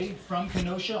From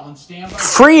Kenosha on standby.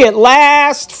 Free at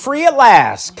last. Free at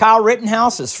last. Kyle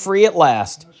Rittenhouse is free at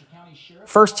last.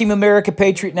 First Team America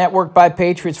Patriot Network by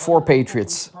Patriots for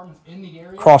Patriots.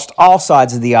 Crossed all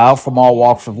sides of the aisle from all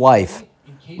walks of life.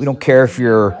 We don't care if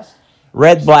you're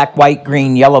red, black, white,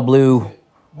 green, yellow, blue,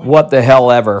 what the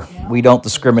hell ever. We don't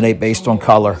discriminate based on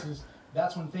color.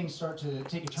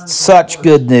 Such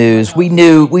good news. We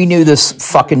knew this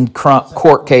fucking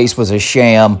court case was a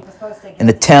sham, an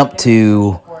attempt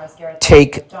to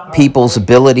take people's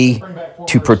ability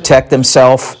to protect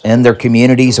themselves and their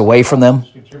communities away from them.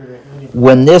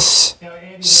 When this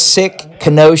sick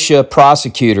Kenosha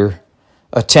prosecutor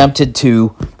attempted to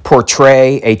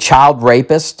portray a child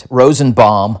rapist,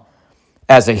 Rosenbaum,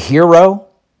 as a hero,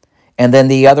 and then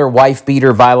the other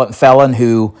wife-beater violent felon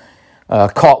who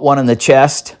caught one in the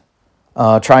chest,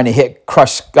 trying to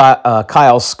crush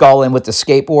Kyle's skull in with the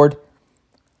skateboard.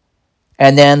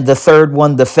 And then the third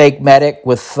one, the fake medic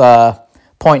with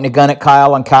pointing a gun at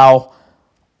Kyle, and Kyle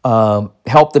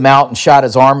helped him out and shot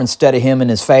his arm instead of him in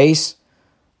his face.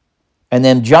 And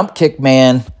then Jump Kick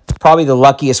Man, probably the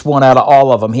luckiest one out of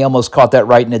all of them. He almost caught that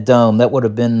right in the dome. That would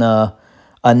have been a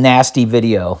nasty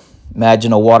video.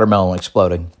 Imagine a watermelon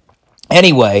exploding.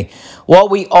 Anyway,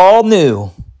 what we all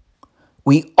knew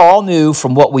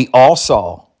from what we all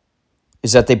saw,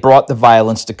 is that they brought the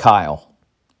violence to Kyle.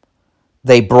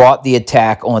 They brought the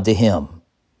attack onto him.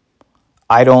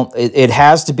 It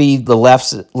has to be the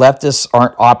leftists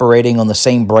aren't operating on the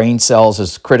same brain cells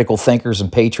as critical thinkers and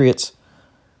patriots.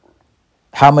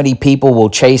 How many people will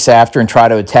chase after and try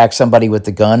to attack somebody with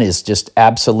the gun is just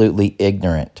absolutely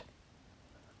ignorant.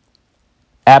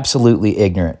 Absolutely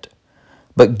ignorant.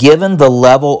 But given the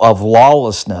level of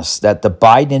lawlessness that the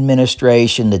Biden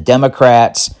administration, the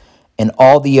Democrats, and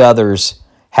all the others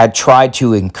had tried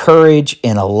to encourage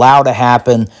and allow to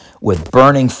happen with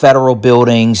burning federal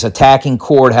buildings, attacking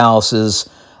courthouses,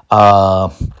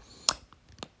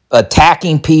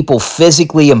 attacking people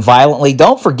physically and violently.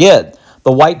 Don't forget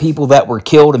the white people that were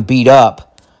killed and beat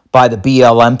up by the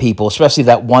BLM people, especially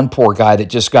that one poor guy that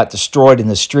just got destroyed in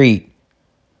the street.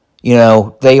 You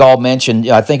know, they all mentioned,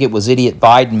 I think it was Idiot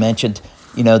Biden mentioned,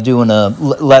 doing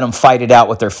let them fight it out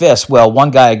with their fists. Well, one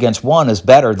guy against one is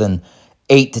better than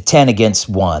 8 to 10 against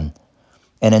one.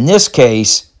 And in this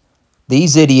case,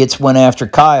 these idiots went after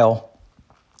Kyle,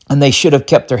 and they should have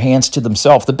kept their hands to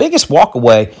themselves. The biggest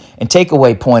walkaway and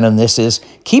takeaway point on this is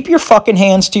keep your fucking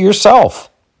hands to yourself.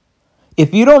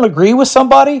 If you don't agree with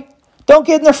somebody, don't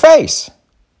get in their face.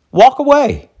 Walk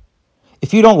away.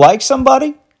 If you don't like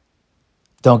somebody,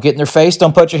 don't get in their face.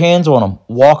 Don't put your hands on them.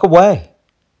 Walk away.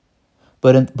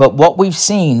 But what we've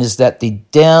seen is that the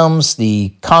Dems,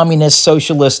 the communist,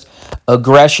 socialist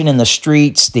aggression in the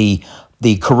streets, the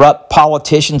corrupt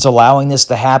politicians allowing this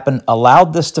to happen,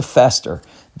 allowed this to fester.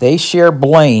 They share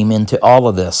blame into all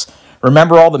of this.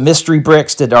 Remember all the mystery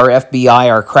bricks that our FBI,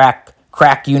 our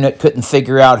crack unit couldn't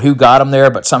figure out who got them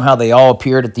there, but somehow they all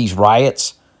appeared at these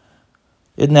riots?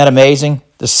 Isn't that amazing?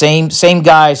 The same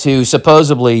guys who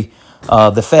supposedly,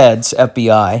 the feds,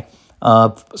 FBI,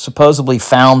 supposedly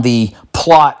found the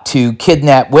plot to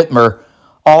kidnap Whitmer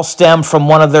all stemmed from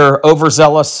one of their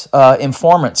overzealous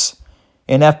informants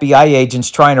and FBI agents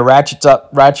trying to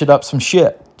ratchet up some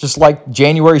shit, just like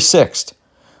January 6th.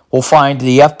 We'll find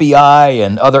the FBI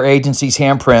and other agencies'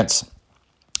 handprints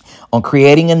on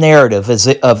creating a narrative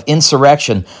of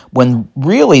insurrection when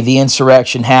really the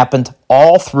insurrection happened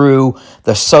all through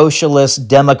the socialist,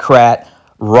 Democrat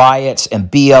riots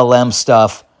and BLM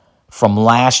stuff from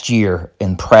last year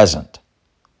and present.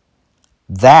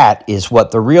 That is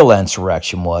what the real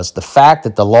insurrection was. The fact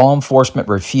that the law enforcement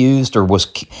refused or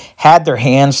had their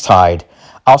hands tied.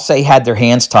 I'll say had their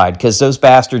hands tied because those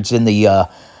bastards in the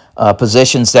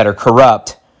positions that are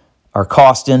corrupt are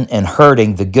costing and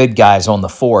hurting the good guys on the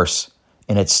force.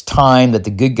 And it's time that the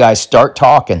good guys start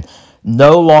talking.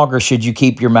 No longer should you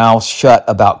keep your mouth shut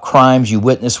about crimes you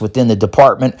witness within the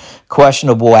department,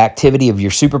 questionable activity of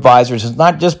your supervisors. It's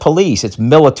not just police, it's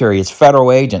military, it's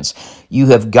federal agents. You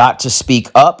have got to speak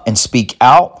up and speak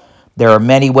out. There are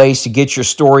many ways to get your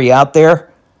story out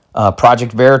there.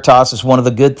 Project Veritas is one of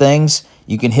the good things.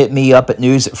 You can hit me up at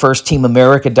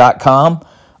news@firstteamamerica.com.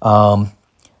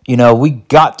 We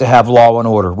got to have law and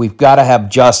order. We've got to have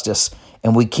justice.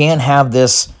 And we can't have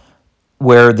this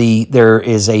where there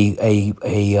is a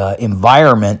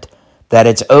environment that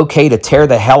it's okay to tear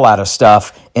the hell out of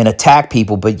stuff and attack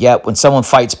people, but yet when someone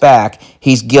fights back,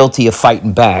 he's guilty of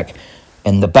fighting back.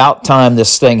 And about time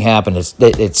this thing happened.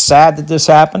 It's sad that this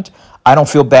happened. I don't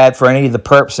feel bad for any of the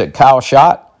perps that Kyle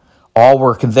shot. All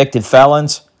were convicted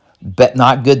felons, but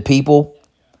not good people.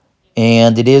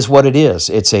 And it is what it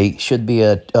is. Should be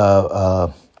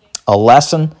a a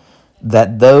lesson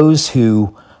that those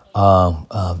who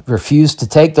refuse to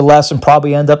take the lesson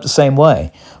probably end up the same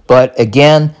way. But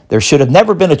again, there should have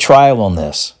never been a trial on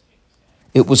this.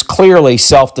 It was clearly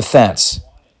self-defense.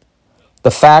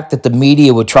 The fact that the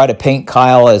media would try to paint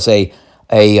Kyle as a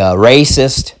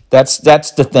racist, that's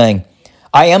the thing.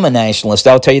 I am a nationalist,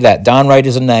 I'll tell you that. Don Wright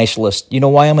is a nationalist. You know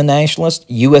why I'm a nationalist?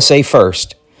 USA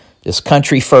first. This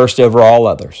country first over all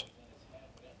others.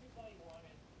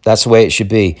 That's the way it should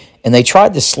be. And they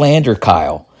tried to slander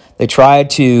Kyle. They tried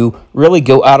to really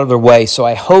go out of their way. So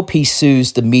I hope he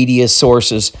sues the media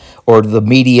sources or the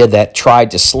media that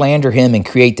tried to slander him and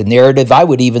create the narrative. I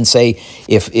would even say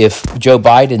if Joe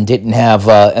Biden didn't have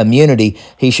immunity,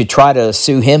 he should try to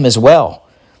sue him as well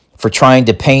for trying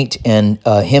to paint him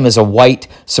as a white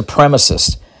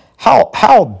supremacist.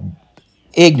 How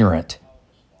ignorant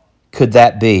could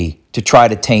that be to try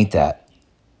to taint that?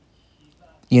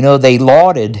 You know, they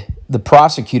lauded, the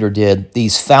prosecutor did,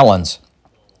 these felons,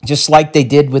 just like they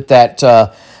did with that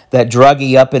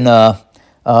druggie up in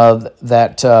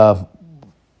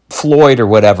Floyd or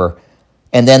whatever,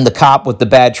 and then the cop with the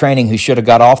bad training who should have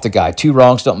got off the guy. Two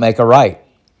wrongs don't make a right.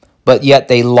 But yet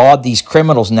they laud these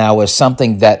criminals now as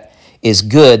something that is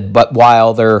good, but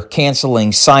while they're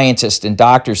canceling scientists and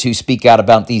doctors who speak out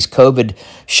about these COVID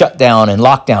shutdown and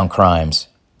lockdown crimes.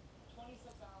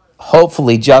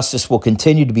 Hopefully justice will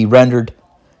continue to be rendered,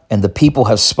 and the people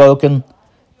have spoken.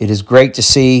 It is great to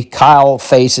see. Kyle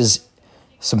faces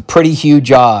some pretty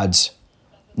huge odds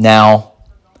now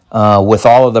with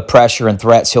all of the pressure and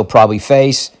threats he'll probably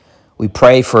face. We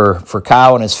pray for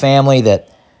Kyle and his family that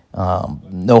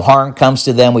no harm comes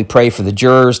to them. We pray for the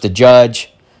jurors, the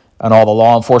judge, and all the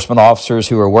law enforcement officers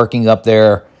who are working up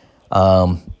there.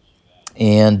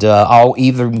 And I'll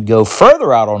even go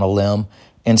further out on a limb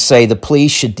and say the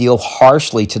police should deal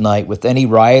harshly tonight with any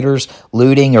rioters,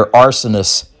 looting, or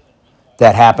arsonists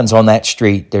that happens on that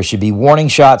street. There should be warning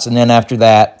shots, and then after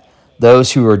that,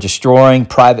 those who are destroying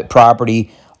private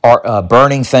property, are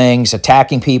burning things,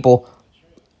 attacking people,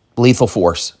 lethal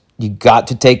force. You got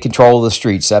to take control of the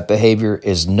streets. That behavior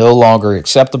is no longer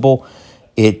acceptable.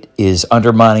 It is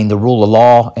undermining the rule of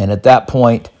law, and at that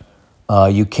point,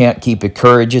 you can't keep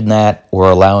encouraging that or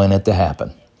allowing it to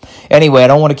happen. Anyway, I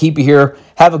don't want to keep you here.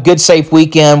 Have a good, safe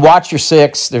weekend. Watch your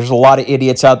six. There's a lot of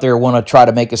idiots out there who want to try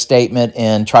to make a statement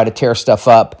and try to tear stuff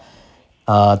up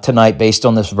tonight based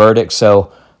on this verdict.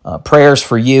 So prayers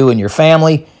for you and your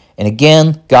family. And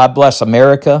again, God bless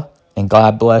America, and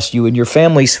God bless you and your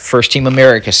families. First Team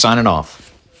America signing off.